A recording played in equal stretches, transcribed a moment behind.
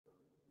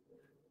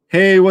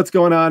Hey, what's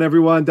going on,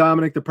 everyone?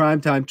 Dominic, the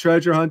Primetime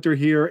Treasure Hunter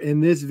here. In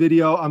this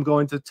video, I'm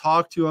going to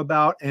talk to you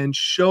about and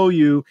show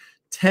you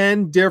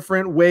 10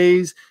 different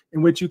ways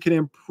in which you can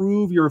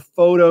improve your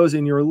photos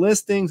in your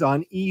listings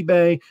on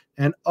eBay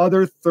and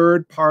other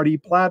third-party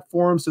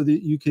platforms so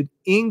that you could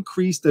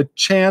increase the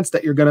chance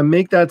that you're going to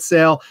make that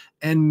sale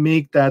and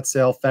make that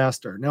sale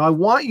faster. Now, I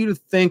want you to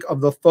think of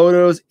the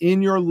photos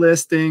in your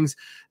listings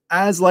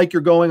as like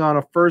you're going on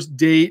a first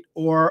date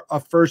or a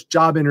first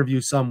job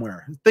interview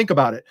somewhere. Think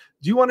about it.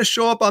 Do you want to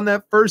show up on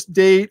that first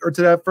date or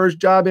to that first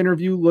job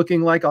interview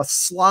looking like a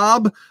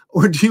slob?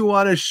 Or do you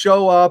want to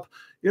show up,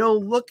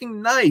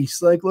 looking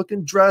nice, like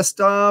looking dressed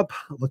up,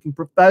 looking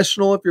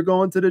professional if you're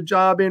going to the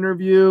job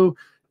interview,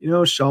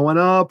 showing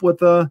up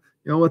with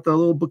with a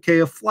little bouquet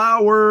of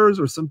flowers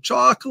or some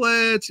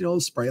chocolates,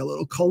 spray a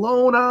little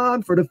cologne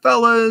on for the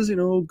fellas,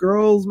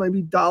 girls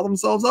maybe doll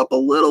themselves up a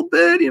little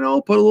bit,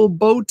 put a little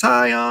bow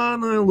tie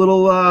on, a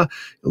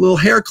little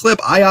hair clip.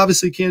 I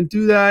obviously can't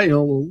do that, a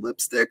little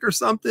lipstick or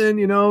something,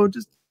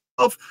 just,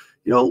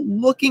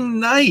 looking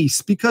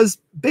nice, because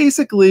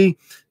basically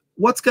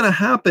what's going to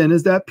happen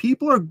is that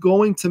people are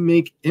going to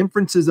make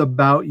inferences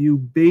about you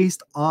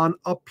based on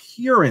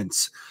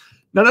appearance.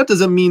 Now, that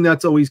doesn't mean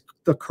that's always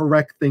the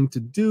correct thing to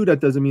do.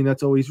 That doesn't mean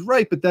that's always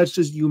right, but that's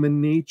just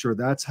human nature.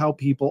 That's how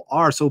people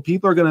are. So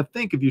people are going to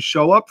think, if you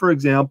show up, for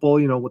example,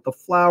 with the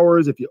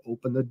flowers, if you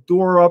open the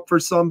door up for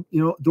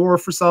door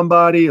for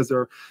somebody as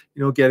they're,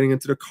 getting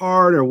into the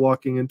car or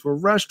walking into a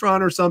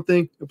restaurant or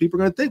something, people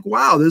are going to think,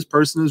 wow, this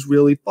person is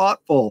really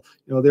thoughtful.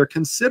 They're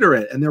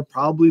considerate, and they're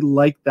probably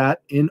like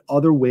that in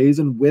other ways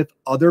and with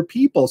other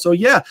people. So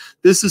yeah,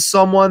 this is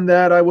someone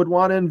that I would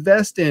want to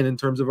invest in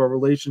terms of a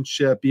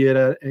relationship, be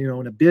it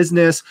in a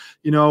business,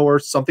 or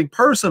something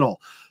personal.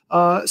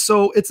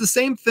 So it's the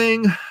same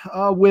thing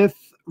with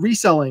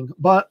reselling,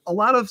 but a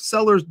lot of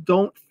sellers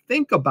don't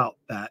think about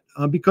that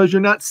because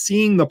you're not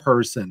seeing the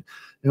person.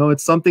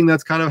 It's something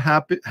that's kind of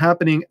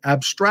happening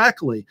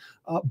abstractly.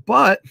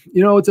 But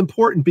it's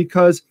important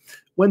because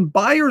when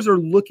buyers are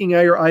looking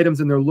at your items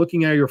and they're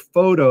looking at your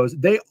photos,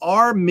 they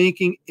are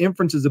making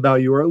inferences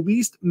about you, or at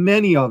least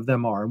many of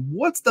them are.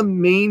 What's the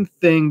main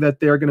thing that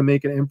they're going to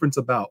make an inference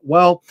about?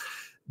 Well,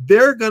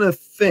 they're going to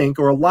think,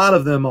 or a lot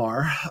of them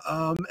are,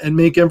 and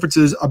make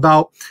inferences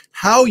about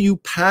how you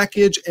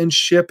package and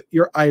ship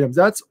your items.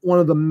 That's one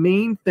of the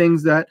main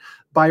things that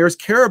buyers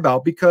care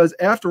about, because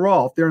after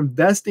all, if they're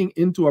investing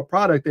into a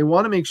product, they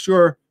want to make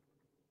sure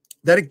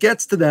that it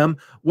gets to them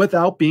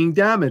without being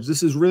damaged.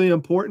 This is really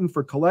important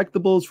for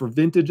collectibles, for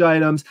vintage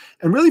items,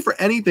 and really for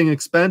anything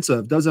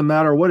expensive. Doesn't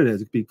matter what it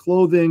is. It could be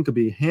clothing, could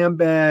be a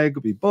handbag,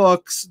 could be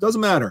books,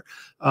 doesn't matter.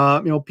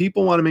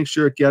 People want to make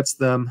sure it gets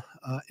them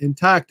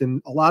intact.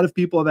 And a lot of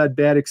people have had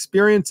bad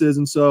experiences.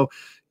 And so,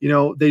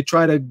 they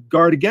try to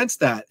guard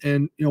against that.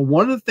 And,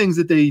 one of the things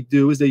that they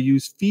do is they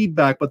use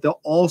feedback, but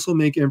they'll also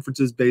make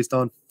inferences based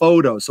on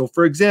photos. So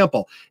for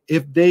example,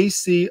 if they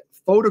see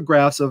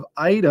photographs of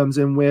items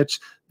in which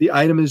the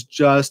item is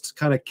just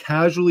kind of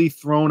casually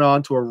thrown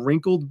onto a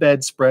wrinkled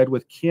bedspread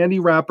with candy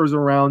wrappers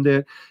around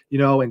it,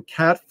 and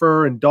cat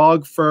fur and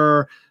dog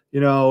fur,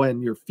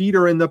 and your feet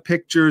are in the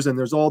pictures, and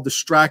there's all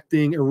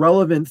distracting,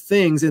 irrelevant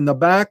things in the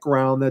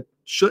background that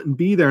shouldn't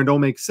be there and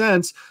don't make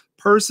sense,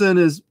 person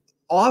is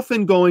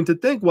often going to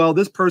think, well,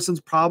 this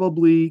person's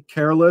probably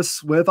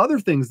careless with other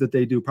things that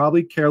they do,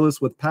 probably careless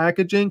with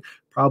packaging,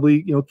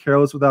 probably,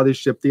 careless with how they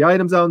ship the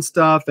items out and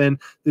stuff, and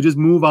they just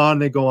move on,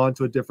 they go on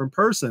to a different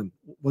person.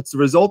 What's the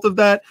result of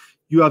that?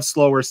 You have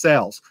slower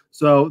sales.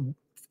 So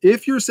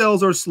if your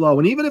sales are slow,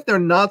 and even if they're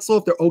not slow,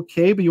 if they're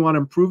okay, but you want to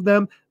improve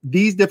them,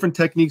 these different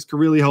techniques can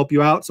really help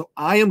you out. So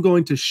I am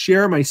going to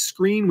share my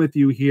screen with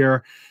you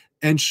here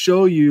and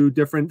show you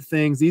different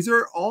things. These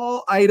are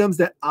all items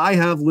that I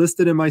have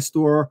listed in my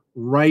store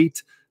right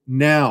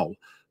now.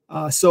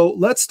 So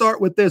let's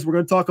start with this. We're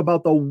going to talk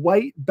about the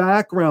white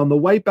background. The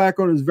white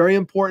background is very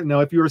important. Now,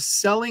 if you're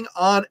selling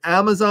on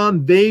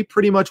Amazon, they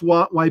pretty much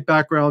want white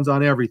backgrounds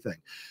on everything.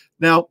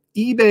 Now,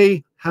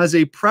 eBay has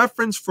a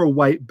preference for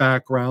white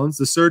backgrounds.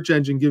 The search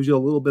engine gives you a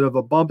little bit of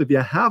a bump if you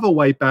have a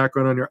white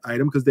background on your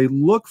item, because they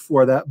look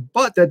for that.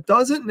 But that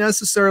doesn't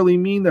necessarily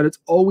mean that it's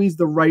always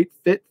the right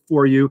fit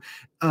for you,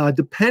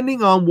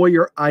 depending on what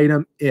your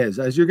item is.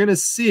 As you're going to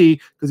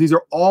see, because these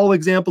are all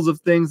examples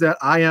of things that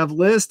I have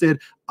listed,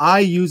 I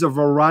use a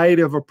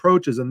variety of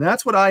approaches. And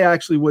that's what I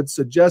actually would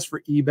suggest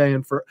for eBay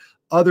and for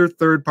other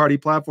third-party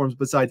platforms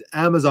besides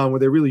Amazon, where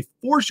they really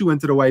force you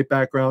into the white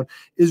background,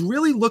 is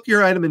really look at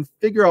your item and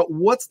figure out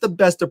what's the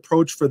best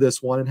approach for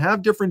this one, and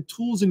have different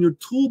tools in your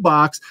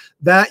toolbox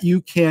that you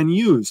can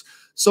use.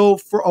 So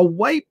for a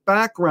white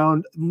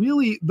background,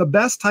 really the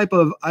best type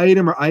of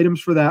item or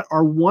items for that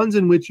are ones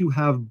in which you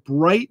have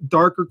bright,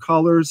 darker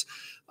colors,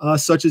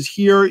 such as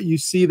here. You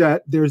see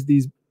that there's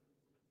these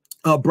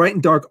bright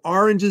and dark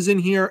oranges in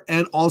here.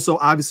 And also,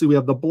 obviously, we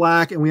have the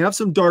black, and we have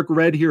some dark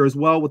red here as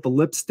well with the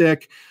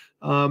lipstick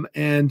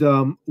and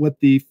with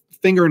the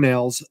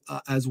fingernails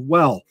as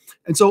well.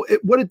 And so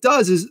what it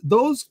does is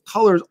those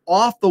colors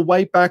off the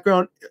white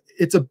background,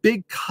 it's a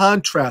big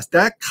contrast.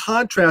 That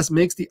contrast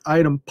makes the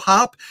item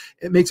pop.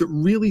 It makes it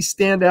really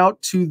stand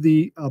out to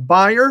the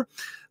buyer.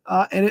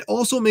 And it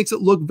also makes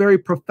it look very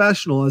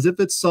professional, as if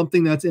it's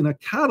something that's in a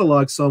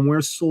catalog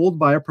somewhere sold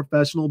by a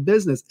professional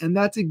business. And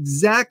that's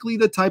exactly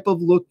the type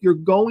of look you're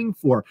going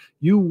for.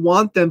 You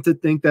want them to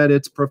think that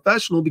it's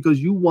professional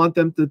because you want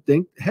them to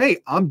think, hey,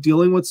 I'm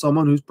dealing with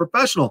someone who's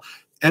professional.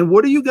 And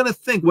what are you going to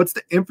think? What's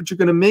the inference you're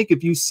going to make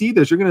if you see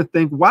this? You're going to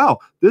think, wow,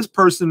 this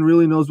person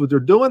really knows what they're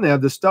doing. They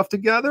have this stuff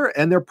together,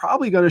 and they're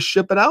probably going to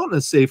ship it out in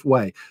a safe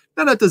way.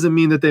 Now, that doesn't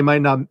mean that they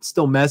might not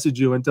still message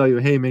you and tell you,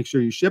 hey, make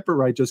sure you ship it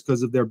right, just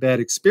because of their bad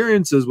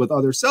experiences with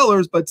other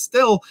sellers, but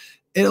still,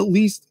 at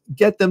least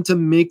get them to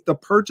make the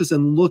purchase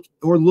and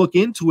look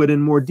into it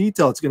in more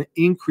detail. It's going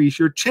to increase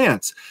your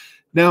chance.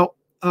 Now,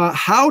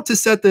 how to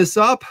set this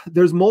up,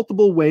 there's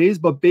multiple ways,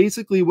 but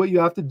basically what you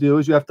have to do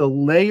is you have to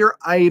lay your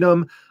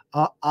item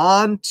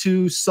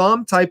onto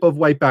some type of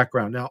white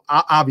background. Now,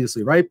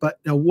 obviously, right? But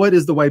now what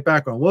is the white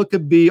background? Well, it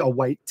could be a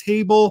white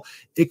table.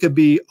 It could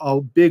be a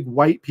big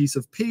white piece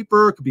of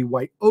paper. It could be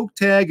white oak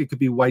tag. It could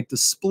be white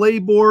display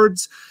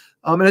boards.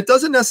 And it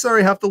doesn't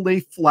necessarily have to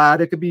lay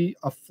flat. It could be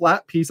a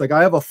flat piece. Like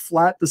I have a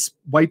flat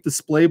white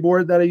display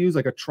board that I use,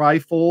 like a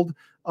trifold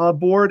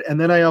board. And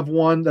then I have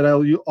one that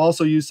I'll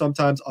also use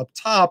sometimes up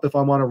top if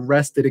I want to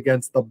rest it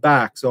against the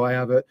back. So I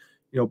have it,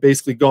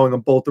 basically going in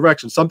both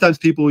directions. Sometimes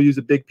people will use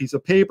a big piece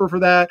of paper for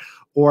that,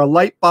 or a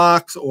light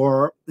box,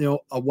 or,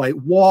 a white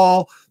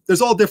wall. There's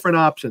all different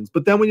options.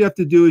 But then what you have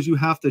to do is you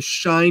have to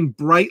shine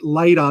bright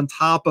light on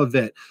top of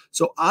it.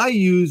 So I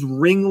use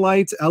ring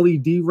lights,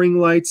 LED ring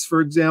lights, for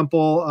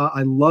example.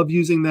 I love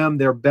using them.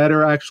 They're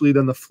better actually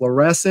than the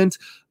fluorescent.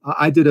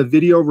 I did a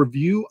video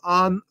review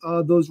on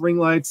those ring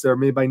lights. They're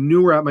made by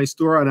Newer at my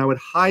store, and I would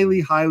highly,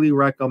 highly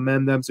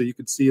recommend them. So you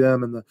could see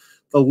them, and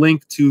the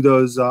link to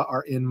those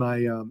are in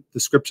my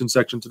description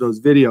section to those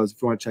videos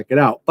if you want to check it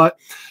out. But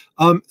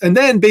and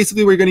then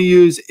basically what you're going to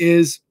use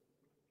is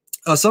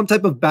some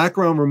type of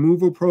background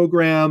removal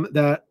program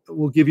that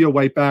will give you a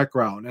white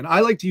background. And I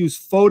like to use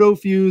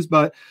PhotoFuse,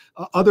 but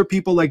other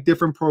people like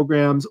different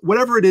programs.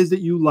 Whatever it is that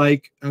you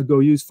like, go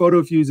use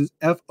PhotoFuse. Is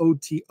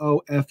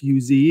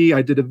F-O-T-O-F-U-Z-E.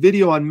 I did a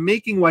video on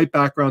making white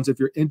backgrounds if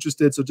you're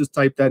interested. So just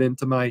type that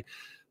into my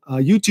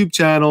YouTube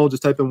channel.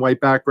 Just type in white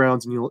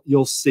backgrounds and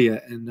you'll see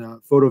it. And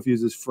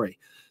PhotoFuse is free.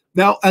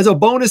 Now, as a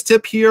bonus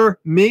tip here,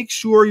 make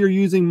sure you're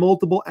using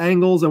multiple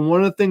angles. And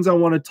one of the things I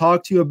want to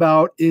talk to you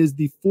about is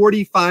the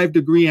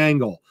 45-degree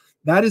angle.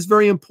 That is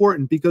very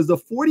important because the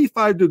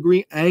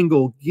 45-degree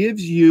angle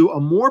gives you a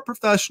more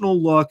professional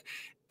look,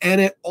 and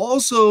it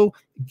also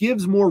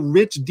gives more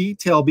rich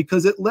detail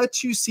because it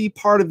lets you see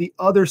part of the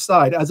other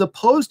side, as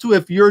opposed to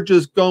if you're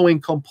just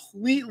going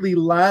completely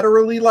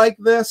laterally like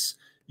this,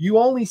 you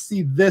only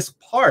see this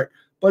part.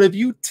 But if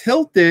you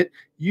tilt it,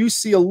 you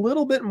see a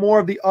little bit more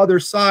of the other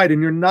side,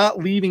 and you're not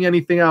leaving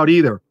anything out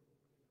either.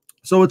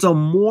 So it's a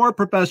more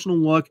professional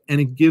look,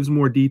 and it gives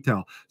more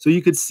detail. So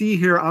you could see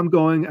here, I'm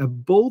going at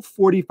both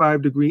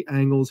 45-degree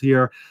angles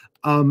here.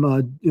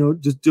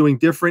 Just doing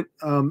different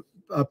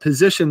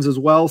positions as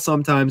well.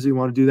 Sometimes you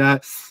want to do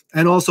that.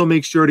 And also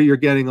make sure that you're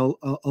getting a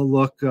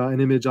look,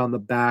 an image on the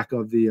back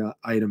of the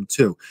item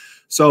too.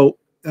 So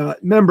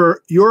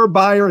remember, your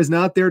buyer is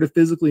not there to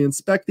physically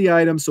inspect the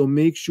item, so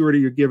make sure that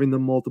you're giving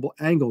them multiple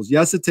angles.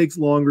 Yes, it takes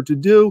longer to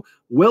do.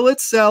 Will it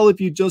sell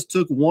if you just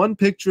took one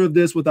picture of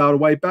this without a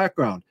white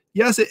background?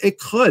 Yes, it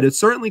could. It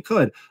certainly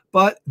could.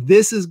 But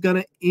this is going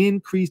to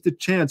increase the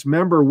chance.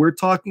 Remember, we're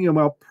talking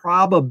about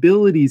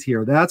probabilities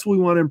here. That's what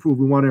we want to improve.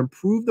 We want to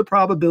improve the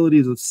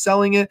probabilities of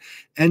selling it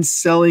and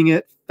selling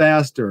it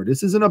faster.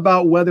 This isn't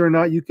about whether or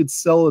not you could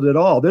sell it at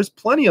all. There's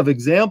plenty of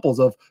examples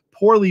of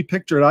poorly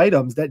pictured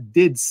items that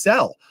did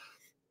sell.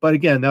 But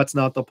again, that's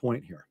not the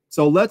point here.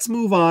 So let's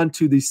move on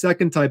to the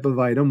second type of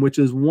item, which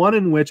is one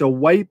in which a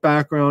white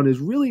background is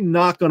really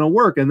not going to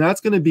work. And that's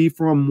going to be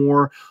for a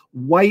more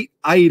white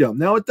item.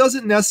 Now, it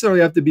doesn't necessarily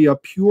have to be a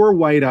pure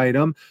white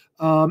item.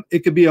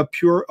 It could be a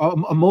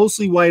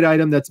mostly white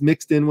item that's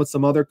mixed in with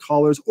some other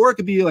colors, or it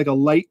could be like a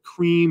light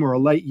cream or a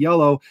light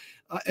yellow.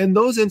 In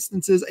those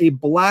instances, a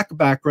black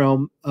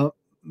background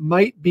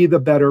might be the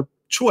better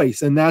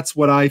choice, and that's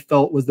what I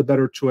felt was the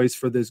better choice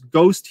for this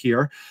ghost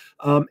here.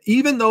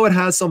 Even though it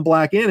has some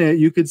black in it,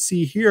 you could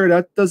see here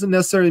that doesn't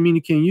necessarily mean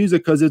you can't use it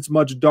because it's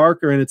much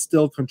darker and it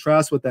still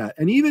contrasts with that.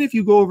 And even if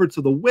you go over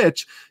to the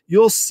witch,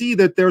 you'll see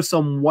that there's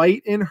some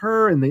white in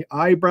her, in the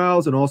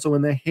eyebrows and also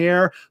in the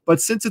hair.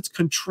 But since it's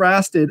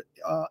contrasted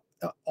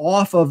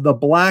off of the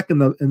black in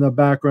the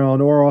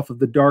background or off of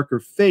the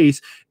darker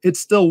face, it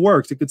still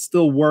works. It could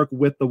still work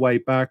with the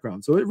white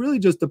background. So it really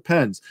just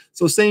depends.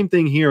 So same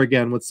thing here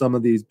again with some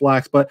of these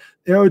blacks, but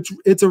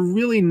it's a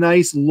really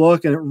nice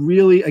look, and it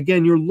really,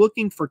 again, you're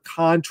looking for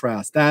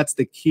contrast. That's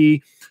the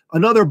key.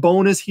 Another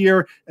bonus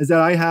here is that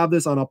I have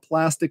this on a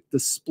plastic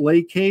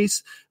display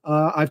case.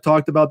 I've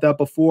talked about that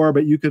before,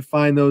 but you could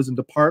find those in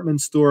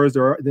department stores,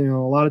 or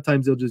a lot of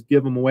times they'll just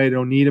give them away. They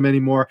don't need them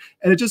anymore.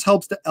 And it just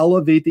helps to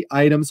elevate the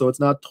item so it's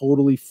not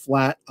totally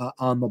flat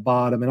on the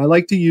bottom. And I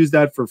like to use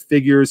that for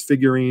figures,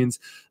 figurines,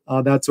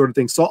 that sort of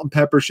thing. Salt and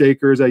pepper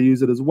shakers, I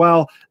use it as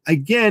well.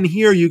 Again,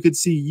 here you could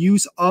see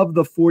use of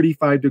the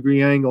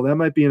 45-degree angle. That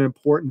might be an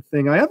important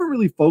thing. I haven't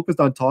really focused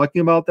on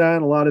talking about that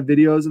in a lot of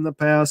videos in the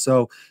past.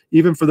 So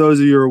even for those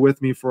of you who are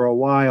with me for a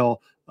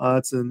while,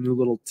 that's a new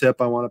little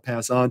tip I want to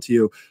pass on to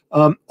you.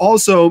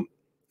 Also,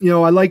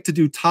 I like to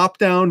do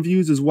top-down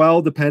views as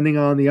well, depending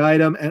on the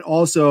item, and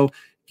also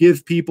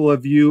give people a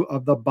view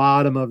of the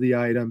bottom of the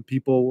item.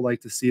 People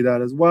like to see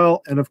that as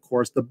well, and of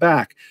course the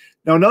back.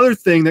 Now, another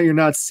thing that you're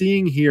not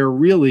seeing here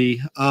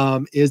really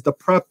is the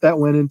prep that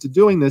went into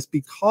doing this,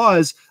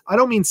 because I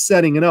don't mean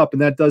setting it up,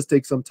 and that does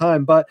take some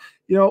time, but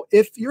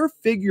if your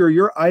figure,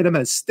 your item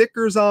has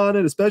stickers on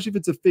it, especially if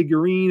it's a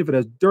figurine, if it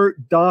has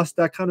dirt, dust,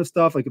 that kind of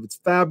stuff, like if it's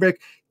fabric,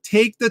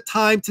 take the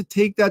time to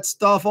take that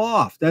stuff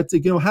off. That's,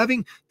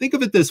 think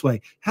of it this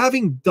way.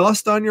 Having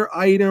dust on your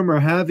item or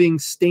having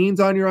stains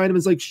on your item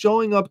is like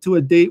showing up to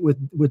a date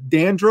with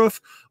dandruff,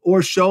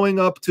 or showing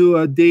up to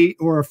a date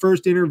or a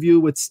first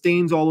interview with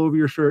stains all over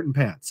your shirt and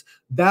pants.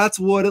 That's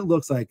what it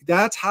looks like.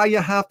 That's how you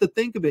have to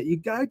think of it. You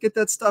got to get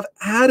that stuff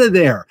out of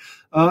there,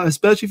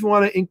 especially if you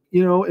want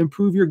to,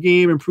 improve your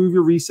game, improve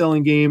your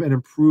reselling game, and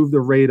improve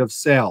the rate of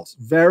sales.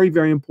 Very,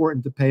 very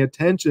important to pay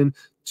attention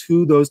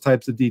to those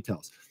types of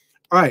details.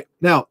 All right,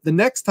 now the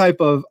next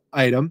type of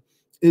item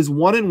is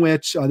one in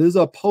which this is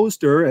a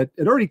poster. It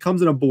already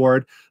comes in a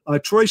board.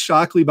 Troy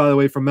Shockley, by the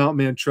way, from Mountain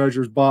Man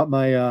Treasures, bought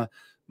my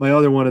my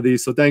other one of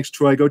these. So thanks,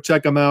 Troy. Go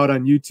check him out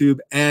on YouTube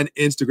and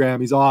Instagram.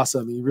 He's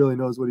awesome. He really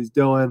knows what he's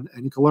doing,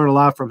 and you can learn a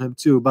lot from him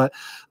too. But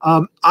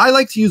I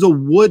like to use a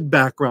wood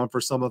background for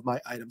some of my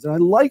items, and I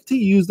like to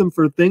use them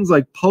for things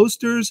like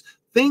posters,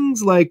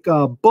 things like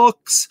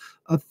books,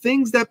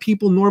 things that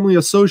people normally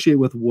associate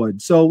with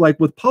wood. So like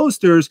with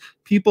posters,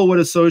 people would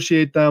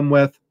associate them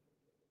with,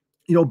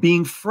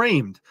 being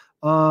framed.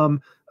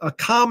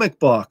 Comic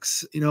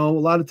books, a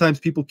lot of times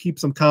people keep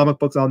some comic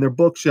books on their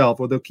bookshelf,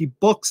 or they'll keep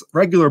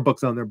regular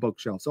books on their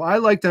bookshelf. So I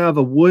like to have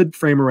a wood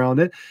frame around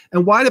it.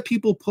 And why do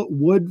people put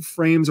wood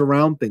frames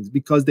around things?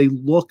 Because they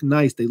look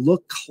nice, they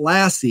look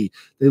classy,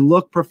 they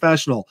look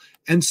professional.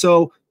 And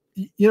so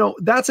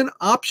that's an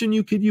option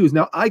you could use.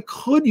 Now, I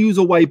could use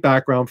a white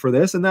background for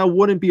this, and that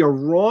wouldn't be a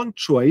wrong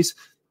choice.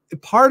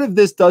 Part of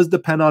this does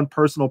depend on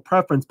personal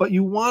preference, but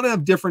you want to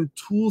have different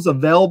tools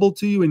available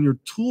to you in your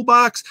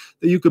toolbox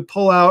that you could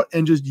pull out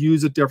and just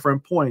use at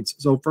different points.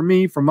 So for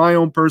me, for my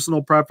own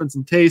personal preference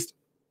and taste,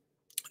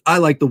 I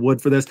like the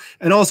wood for this.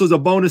 And also, as a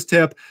bonus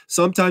tip,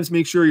 sometimes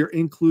make sure you're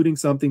including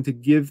something to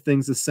give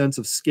things a sense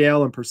of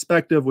scale and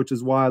perspective, which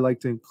is why I like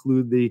to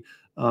include the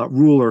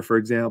ruler, for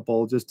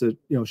example, just to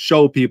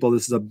show people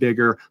this is a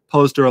bigger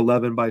poster,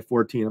 11 by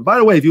 14. And by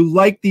the way, if you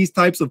like these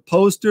types of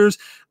posters,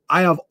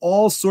 I have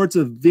all sorts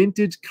of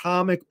vintage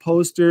comic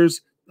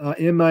posters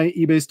in my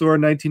eBay store,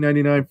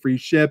 $19.99, free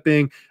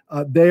shipping.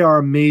 They are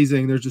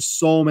amazing. There's just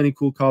so many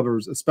cool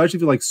covers, especially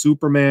if you like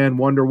Superman,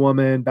 Wonder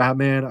Woman,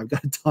 Batman. I've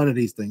got a ton of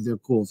these things. They're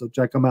cool, so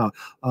check them out.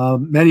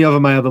 Many of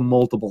them I have in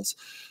multiples.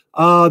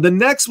 The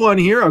next one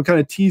here, I'm kind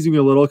of teasing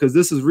you a little because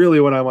this is really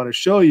what I want to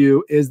show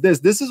you, is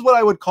this. This is what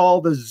I would call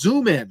the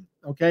zoom in.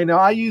 Okay, now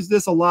I use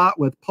this a lot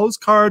with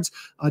postcards.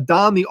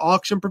 Don, the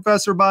auction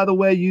professor, by the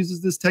way,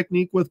 uses this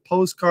technique with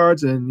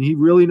postcards, and he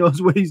really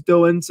knows what he's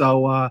doing.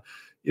 So,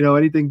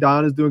 anything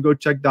Don is doing, go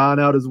check Don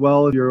out as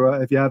well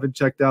if you haven't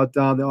checked out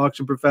Don, the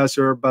auction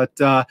professor. But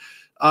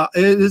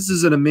this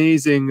is an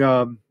amazing,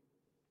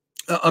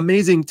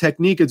 amazing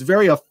technique. It's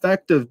very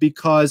effective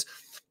because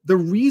the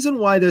reason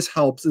why this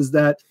helps is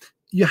that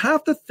you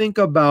have to think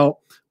about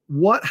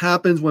what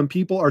happens when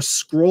people are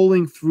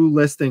scrolling through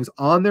listings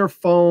on their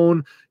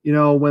phone,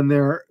 when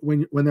they're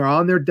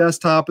on their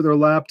desktop or their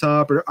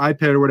laptop or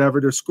iPad or whatever,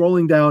 they're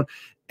scrolling down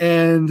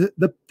and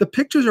the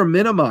pictures are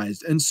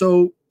minimized. And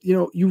so,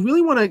 you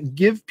really want to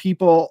give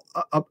people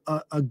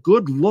a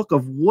good look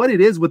of what it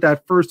is with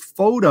that first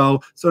photo,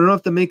 so they don't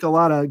have to make a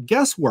lot of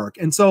guesswork.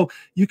 And so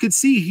you could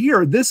see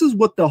here, this is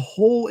what the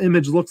whole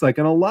image looks like.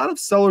 And a lot of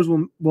sellers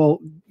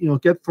will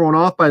get thrown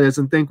off by this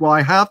and think, well,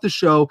 I have to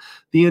show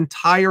the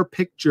entire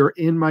picture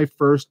in my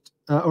first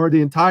or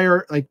the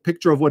entire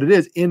picture of what it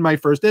is in my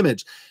first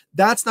image.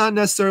 That's not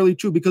necessarily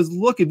true, because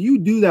look, if you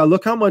do that,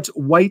 look how much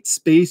white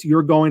space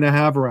you're going to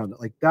have around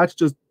it. That's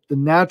just the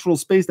natural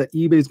space that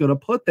eBay is going to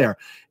put there.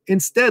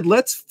 Instead,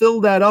 let's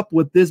fill that up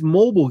with this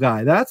mobile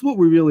guy. That's what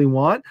we really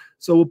want.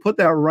 So we'll put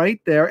that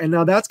right there. And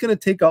now that's going to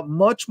take up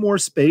much more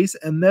space.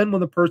 And then when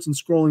the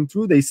person's scrolling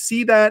through, they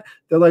see that,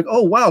 they're like,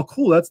 oh, wow,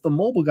 cool. That's the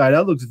mobile guy.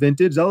 That looks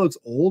vintage. That looks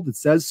old. It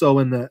says so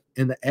in the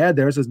ad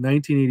there. It says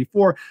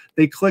 1984.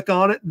 They click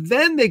on it.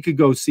 Then they could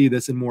go see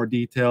this in more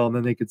detail. And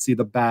then they could see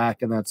the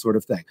back and that sort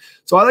of thing.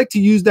 So I like to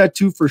use that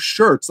too for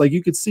shirts. Like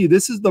you could see,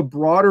 this is the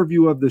broader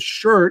view of the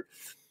shirt.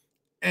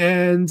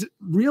 And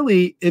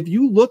really, if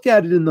you look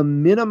at it in the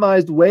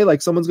minimized way,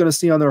 like someone's going to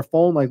see on their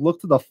phone, like look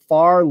to the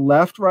far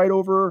left, right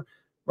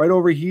right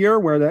over here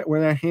where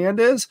that hand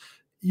is,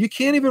 you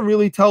can't even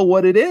really tell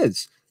what it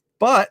is.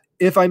 But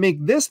if I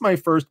make this my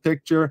first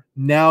picture,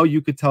 now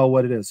you could tell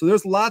what it is. So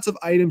there's lots of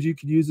items you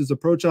could use this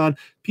approach on.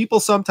 People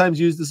sometimes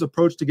use this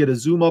approach to get a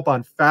zoom up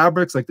on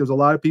fabrics. Like there's a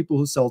lot of people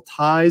who sell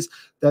ties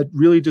that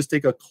really just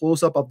take a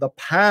close up of the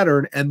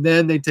pattern and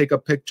then they take a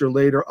picture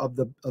later of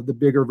the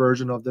bigger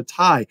version of the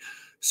tie.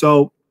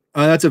 So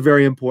that's a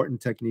very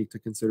important technique to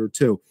consider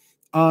too.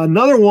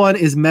 Another one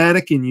is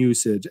mannequin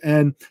usage.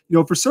 And, you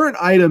know, for certain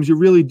items, you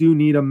really do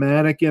need a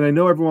mannequin. I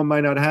know everyone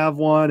might not have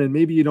one and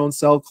maybe you don't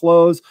sell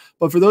clothes,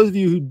 but for those of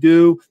you who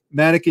do,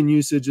 mannequin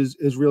usage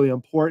is really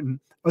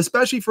important,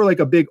 especially for like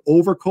a big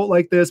overcoat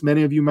like this.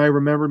 Many of you might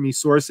remember me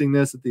sourcing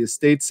this at the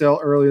estate sale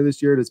earlier this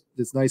year,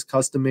 this nice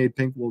custom-made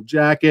pink wool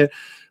jacket.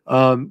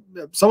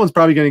 Someone's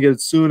probably going to get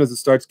it soon as it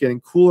starts getting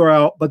cooler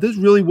out, but this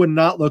really would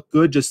not look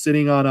good just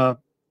sitting on a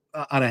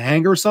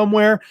hanger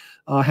somewhere,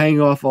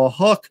 hanging off a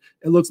hook.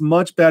 It looks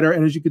much better.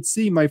 And as you can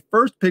see, my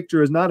first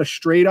picture is not a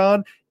straight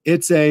on.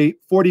 It's a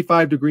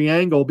 45-degree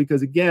angle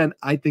because, again,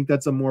 I think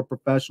that's a more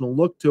professional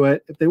look to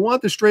it. If they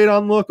want the straight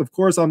on look, of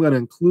course, I'm going to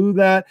include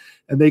that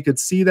and they could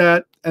see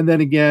that. And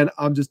then again,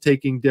 I'm just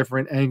taking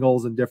different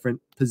angles and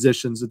different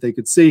positions that they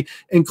could see,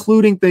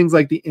 including things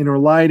like the inner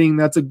lighting.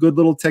 That's a good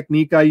little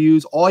technique I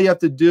use. All you have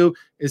to do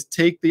is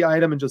take the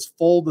item and just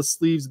fold the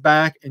sleeves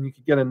back and you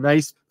can get a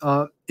nice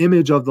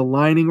image of the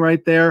lining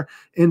right there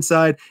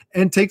inside,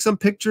 and take some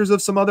pictures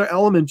of some other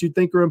elements you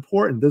think are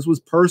important. This was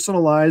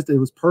personalized. It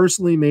was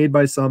personally made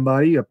by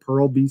somebody. A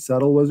Pearl B.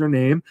 Settle was her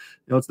name.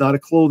 You know, it's not a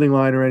clothing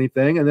line or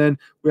anything. And then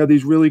we have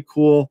these really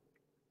cool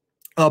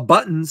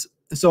buttons.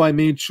 So I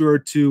made sure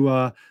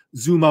to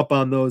zoom up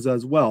on those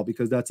as well,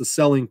 because that's a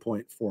selling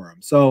point for them.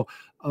 So,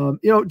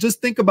 you know,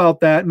 just think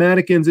about that,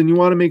 mannequins, and you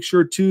want to make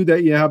sure too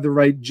that you have the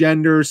right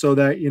gender so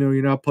that, you know,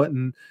 you're not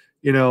putting,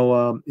 you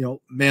know,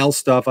 male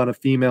stuff on a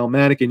female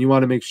mannequin. You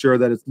want to make sure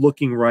that it's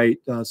looking right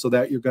so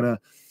that you're going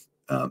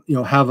to, you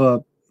know, have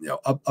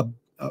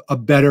a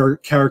better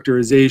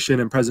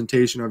characterization and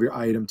presentation of your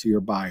item to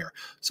your buyer.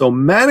 So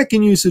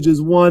mannequin usage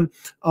is one.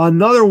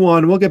 Another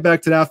one, we'll get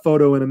back to that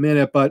photo in a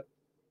minute, but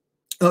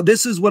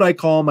this is what I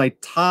call my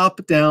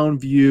top-down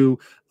view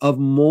of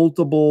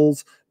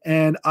multiples.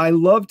 And I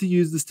love to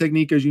use this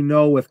technique, as you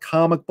know, with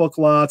comic book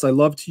lots. I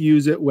love to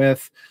use it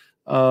with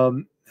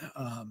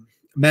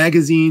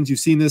magazines. You've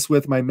seen this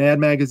with my Mad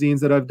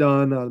magazines that I've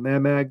done, Mad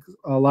Mag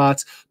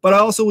lots, but I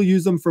also will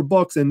use them for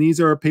books. And these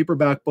are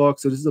paperback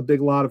books. So this is a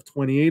big lot of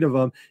 28 of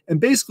them. And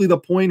basically the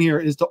point here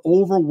is to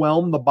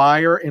overwhelm the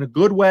buyer in a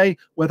good way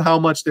with how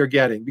much they're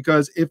getting,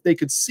 because if they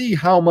could see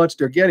how much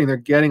they're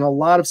getting a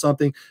lot of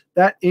something,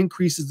 that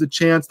increases the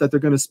chance that they're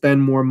going to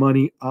spend more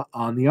money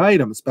on the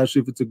item,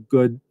 especially if it's a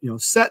good, you know,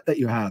 set that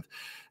you have.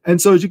 And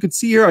so as you can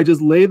see here, I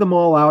just lay them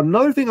all out.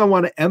 Another thing I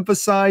want to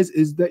emphasize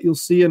is that you'll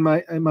see in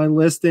my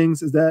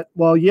listings is that,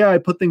 well, yeah, I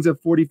put things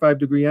at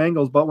 45-degree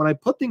angles, but when I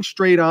put things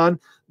straight on,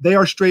 they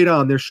are straight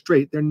on. They're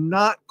straight. They're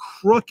not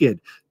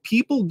crooked.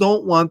 People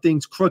don't want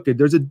things crooked.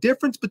 There's a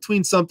difference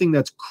between something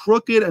that's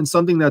crooked and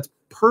something that's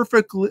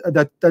purposely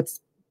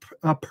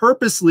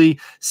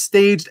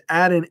staged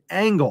at an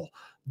angle.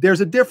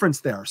 There's a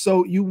difference there.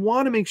 So you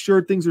want to make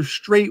sure things are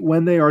straight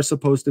when they are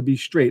supposed to be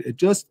straight. It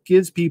just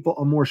gives people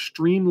a more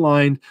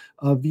streamlined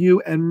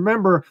view. And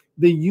remember,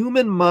 the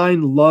human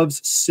mind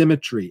loves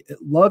symmetry.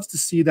 It loves to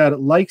see that.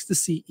 It likes to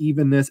see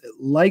evenness. It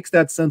likes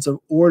that sense of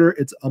order.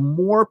 It's a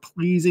more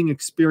pleasing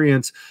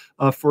experience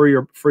for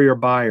your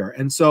buyer.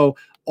 And so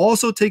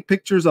also take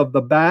pictures of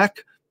the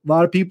back. A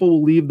lot of people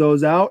will leave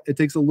those out. It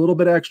takes a little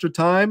bit extra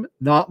time,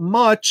 not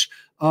much,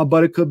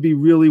 but it could be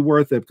really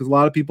worth it because a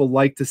lot of people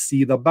like to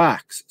see the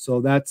backs. So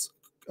that's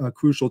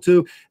crucial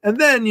too. And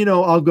then, you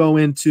know, I'll go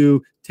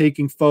into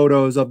taking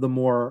photos of the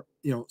more,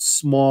 you know,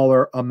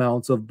 smaller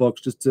amounts of books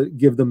just to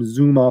give them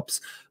zoom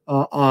ups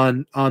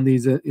on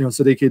these, you know,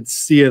 so they could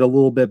see it a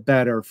little bit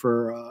better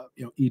for,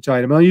 you know, each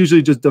item. I'll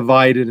usually just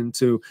divide it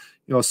into,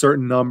 you know, a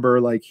certain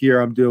number. Like here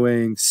I'm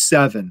doing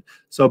 7.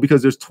 So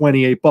because there's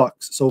 28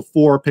 books, so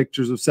 4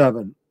 pictures of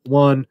 7.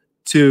 1,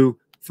 2,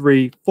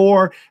 3,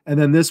 4. And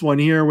then this one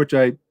here, which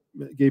I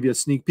gave you a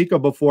sneak peek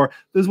of before,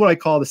 this is what I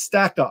call the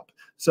stack up.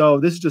 So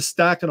this is just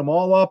stacking them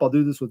all up. I'll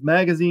do this with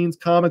magazines,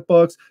 comic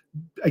books,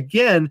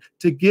 again,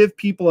 to give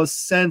people a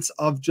sense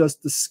of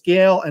just the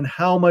scale and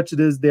how much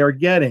it is they're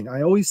getting.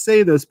 I always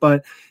say this,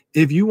 but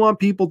if you want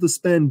people to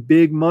spend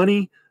big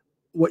money,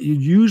 what you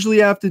usually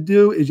have to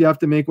do is you have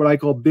to make what I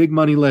call big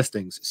money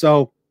listings.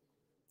 So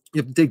you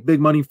have to take big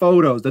money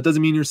photos. That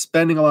doesn't mean you're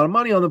spending a lot of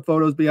money on the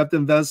photos, but you have to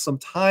invest some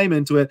time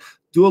into it,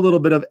 do a little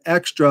bit of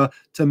extra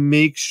to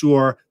make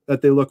sure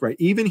that they look right.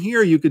 Even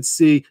here, you could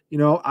see, you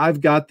know, I've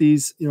got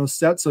these, you know,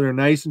 sets so they're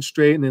nice and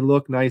straight and they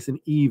look nice and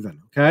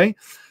even. Okay.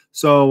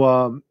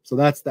 So, so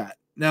that's that.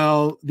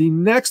 Now, the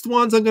next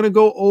ones I'm going to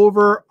go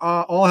over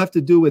all have to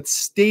do with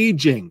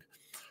staging.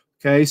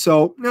 Okay,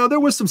 so now there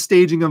was some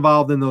staging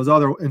involved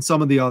in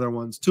some of the other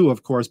ones too,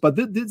 of course, but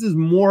this is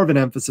more of an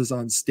emphasis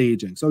on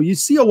staging. So you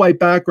see a white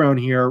background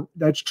here,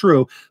 that's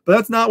true, but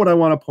that's not what I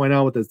want to point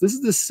out with this. This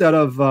is the set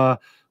of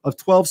of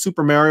 12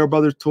 Super Mario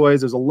Brothers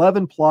toys. There's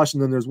 11 plush,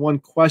 and then there's one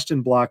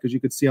question block, as you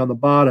can see on the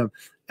bottom.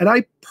 And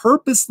I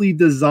purposely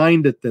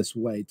designed it this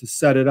way to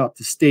set it up,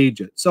 to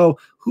stage it. So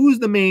who's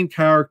the main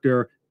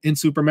character in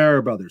Super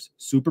Mario Brothers?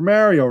 Super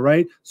Mario,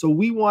 right? So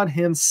we want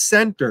him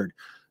centered.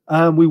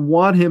 We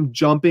want him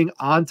jumping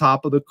on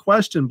top of the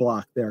question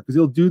block there, because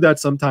he'll do that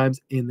sometimes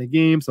in the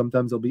game.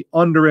 Sometimes he'll be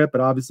under it,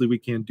 but obviously we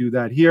can't do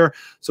that here.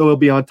 So he'll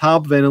be on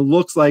top of it, and it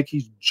looks like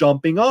he's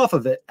jumping off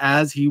of it,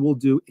 as he will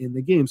do in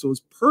the game. So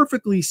it's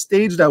perfectly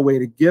staged that way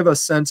to give a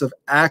sense of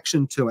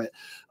action to it.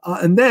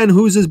 And then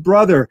who's his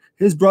brother?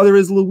 His brother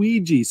is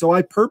Luigi. So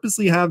I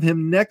purposely have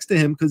him next to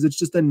him because it's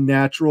just a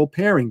natural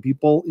pairing.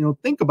 People,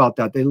 think about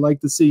that. They like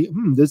to see,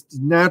 this is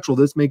natural.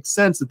 This makes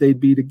sense that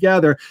they'd be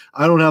together.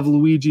 I don't have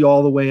Luigi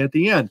all the way at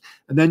the end.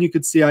 And then you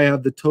could see I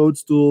have the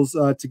toadstools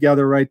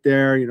together right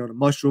there. The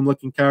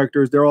mushroom-looking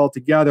characters, they're all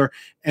together.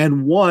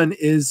 And one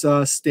is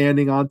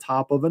standing on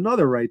top of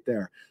another right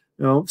there.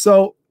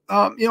 So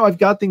I've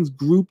got things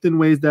grouped in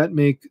ways that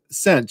make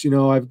sense.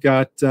 I've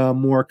got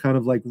more kind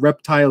of like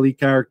reptile-y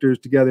characters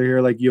together here,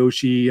 like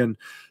Yoshi and,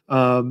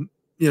 Bowser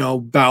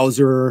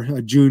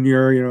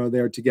Jr.,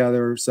 they're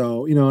together.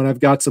 So, and I've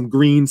got some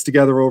greens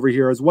together over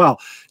here as well.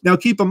 Now,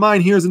 keep in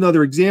mind, here's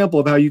another example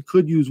of how you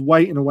could use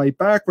white in a white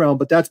background,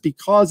 but that's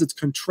because it's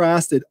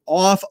contrasted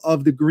off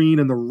of the green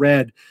and the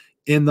red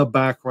in the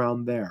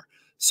background there.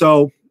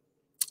 So,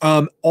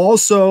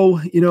 also,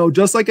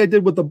 just like I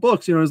did with the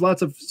books, there's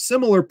lots of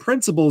similar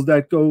principles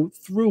that go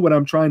through what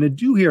I'm trying to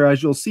do here,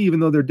 as you'll see, even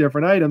though they're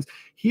different items.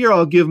 Here,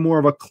 I'll give more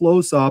of a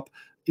close-up,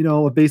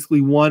 of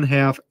basically one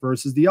half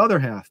versus the other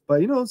half.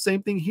 But,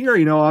 same thing here.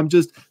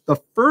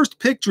 The first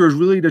picture is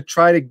really to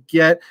try to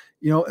get,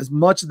 as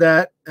much of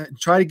that,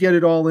 try to get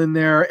it all in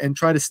there and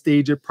try to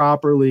stage it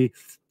properly,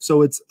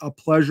 so it's a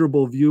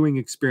pleasurable viewing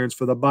experience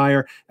for the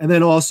buyer. And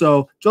then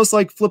also, just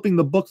like flipping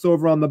the books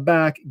over on the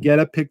back, get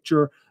a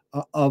picture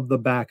of the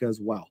back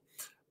as well.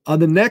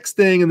 The next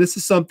thing, and this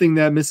is something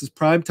that Mrs.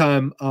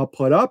 Primetime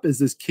put up, is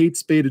this Kate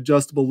Spade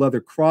adjustable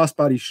leather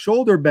crossbody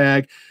shoulder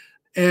bag.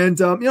 And,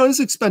 this is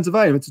an expensive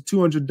item. It's a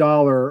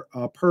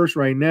 $200 purse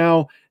right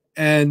now.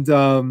 And,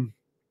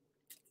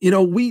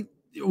 we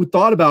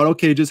thought about,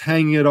 okay, just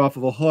hanging it off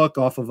of a hook,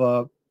 off of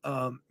a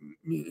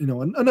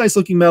nice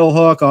looking metal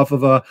hook, off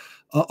of a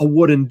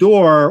wooden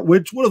door,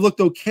 which would have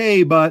looked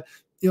okay, but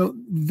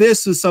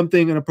this is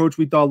an approach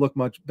we thought looked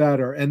much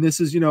better. And this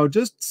is,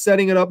 just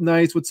setting it up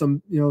nice with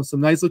some, some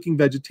nice looking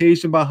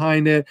vegetation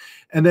behind it.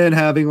 And then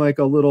having like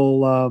a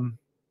little,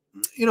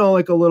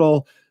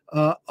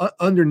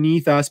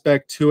 underneath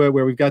aspect to it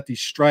where we've got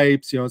these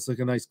stripes, it's like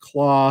a nice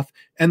cloth,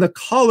 and the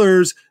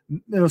colors,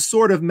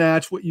 sort of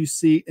match what you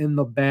see in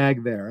the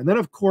bag there. And then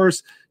of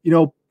course,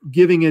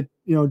 giving it,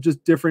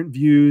 just different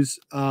views.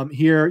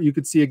 Here you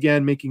could see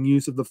again, making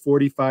use of the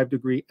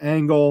 45-degree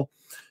angle.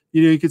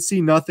 You could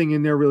see nothing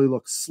in there really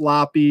looks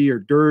sloppy or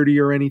dirty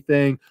or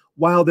anything.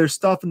 While there's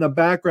stuff in the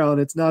background,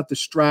 it's not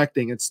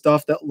distracting. It's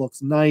stuff that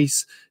looks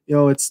nice.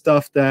 It's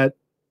stuff that,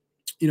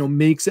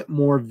 makes it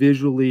more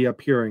visually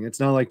appealing. It's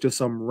not like just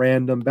some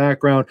random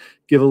background,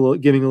 giving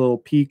a little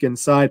peek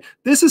inside.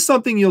 This is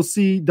something you'll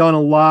see done a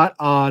lot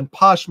on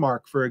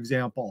Poshmark, for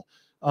example.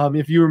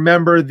 If you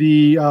remember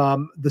the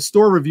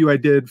store review I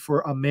did for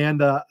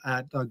Amanda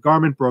at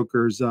Garment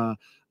Brokers,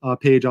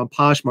 page on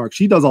Poshmark.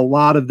 She does a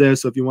lot of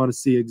this. So if you want to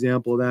see an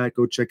example of that,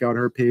 go check out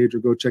her page or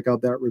go check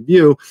out that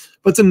review.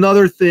 But it's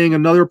another thing,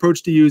 another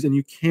approach to use, and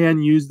you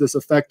can use this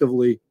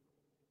effectively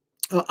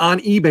on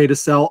eBay to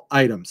sell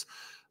items.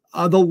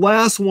 The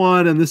last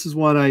one, and this is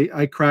one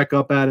I crack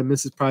up at, and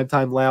Mrs.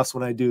 Primetime laughs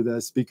when I do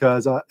this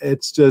because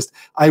it's just,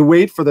 I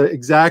wait for the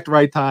exact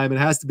right time. It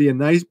has to be a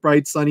nice,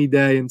 bright, sunny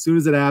day. And as soon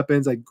as it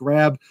happens, I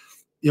grab,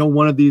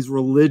 one of these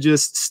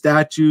religious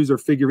statues or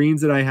figurines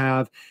that I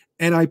have,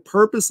 and I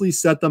purposely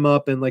set them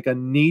up in like a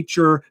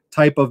nature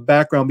type of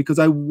background because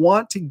I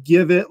want to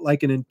give it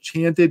like an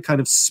enchanted kind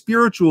of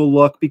spiritual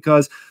look,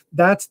 because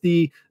that's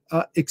the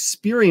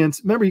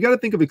experience. Remember, you got to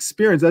think of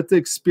experience. That's the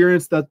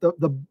experience that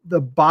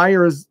the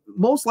buyer is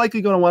most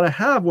likely going to want to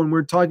have when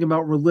we're talking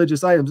about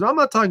religious items. And I'm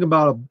not talking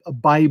about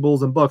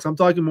Bibles and books. I'm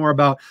talking more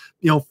about,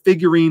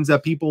 figurines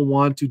that people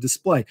want to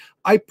display.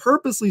 I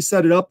purposely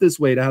set it up this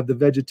way to have the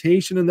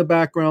vegetation in the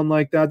background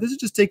like that. This is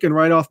just taken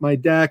right off my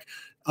deck.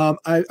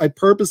 I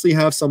purposely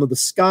have some of the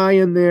sky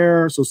in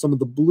there, so some of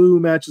the blue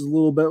matches a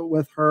little bit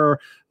with her,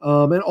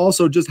 and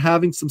also just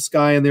having some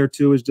sky in there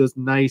too is just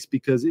nice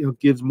because it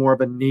gives more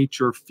of a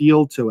nature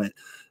feel to it.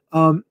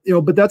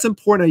 But that's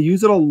important. I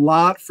use it a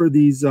lot for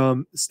these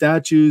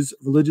statues,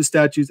 religious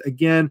statues.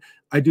 Again,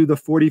 I do the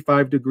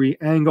 45-degree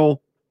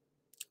angle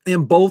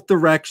in both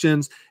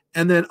directions.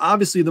 And then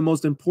obviously the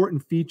most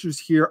important features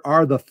here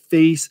are the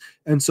face.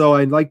 And so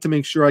I'd like to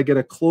make sure I get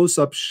a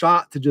close-up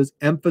shot to just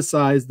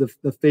emphasize the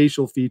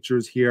facial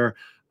features here,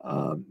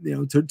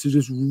 to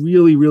just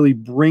really, really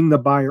bring the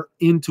buyer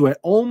into it,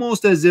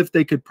 almost as if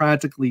they could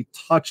practically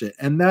touch it.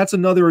 And that's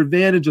another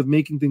advantage of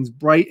making things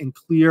bright and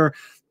clear,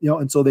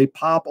 and so they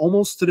pop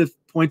almost to the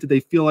point that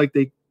they feel like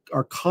they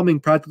are coming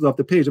practically off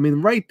the page. I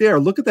mean, right there,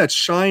 look at that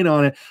shine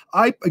on it.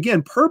 I,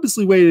 again,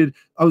 purposely waited.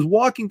 I was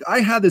walking. I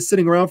had this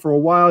sitting around for a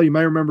while. You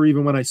might remember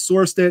even when I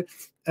sourced it.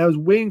 I was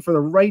waiting for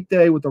the right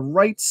day with the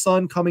right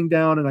sun coming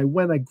down, and I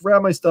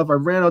grabbed my stuff. I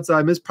ran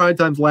outside. Miss Prime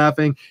Time's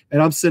laughing,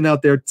 and I'm sitting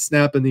out there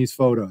snapping these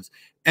photos.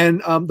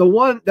 And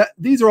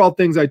these are all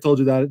things I told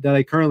you that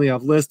I currently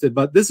have listed,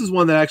 but this is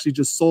one that actually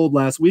just sold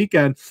last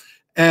weekend.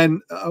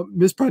 And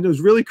Miss Prime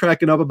was really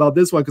cracking up about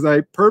this one because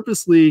I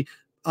purposely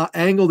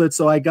angled it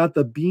so I got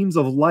the beams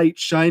of light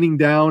shining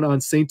down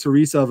on St.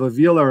 Teresa of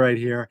Avila right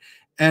here.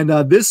 And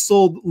this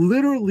sold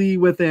literally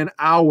within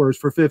hours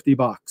for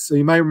 $50. So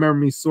you might remember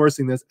me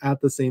sourcing this at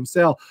the same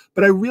sale.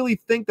 But I really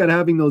think that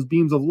having those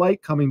beams of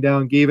light coming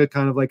down gave it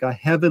kind of like a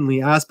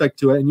heavenly aspect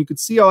to it. And you could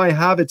see how I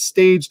have it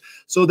staged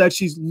so that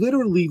she's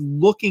literally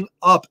looking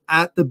up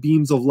at the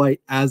beams of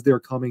light as they're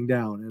coming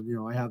down. And, you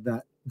know, I have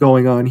that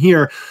going on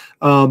here.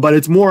 But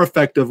it's more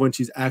effective when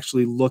she's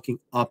actually looking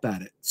up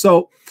at it.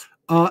 So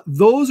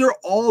those are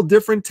all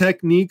different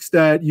techniques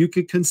that you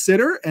could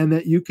consider and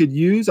that you could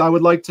use. I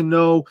would like to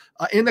know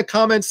in the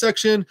comment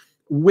section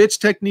which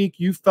technique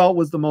you felt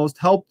was the most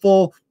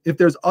helpful. If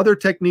there's other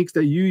techniques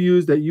that you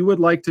use that you would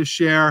like to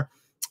share,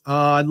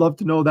 I'd love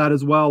to know that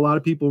as well. A lot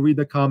of people read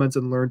the comments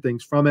and learn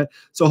things from it.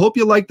 So I hope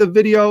you liked the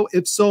video.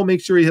 If so, make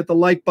sure you hit the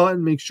like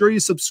button. Make sure you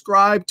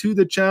subscribe to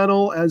the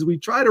channel as we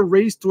try to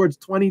race towards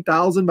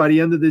 20,000 by the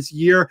end of this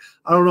year.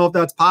 I don't know if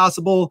that's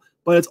possible,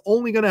 but it's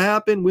only going to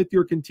happen with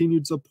your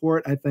continued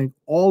support. I thank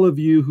all of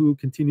you who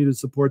continue to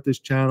support this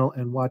channel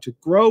and watch it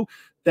grow.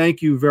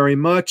 Thank you very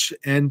much.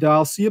 And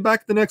I'll see you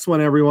back at the next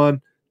one,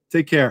 everyone.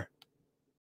 Take care.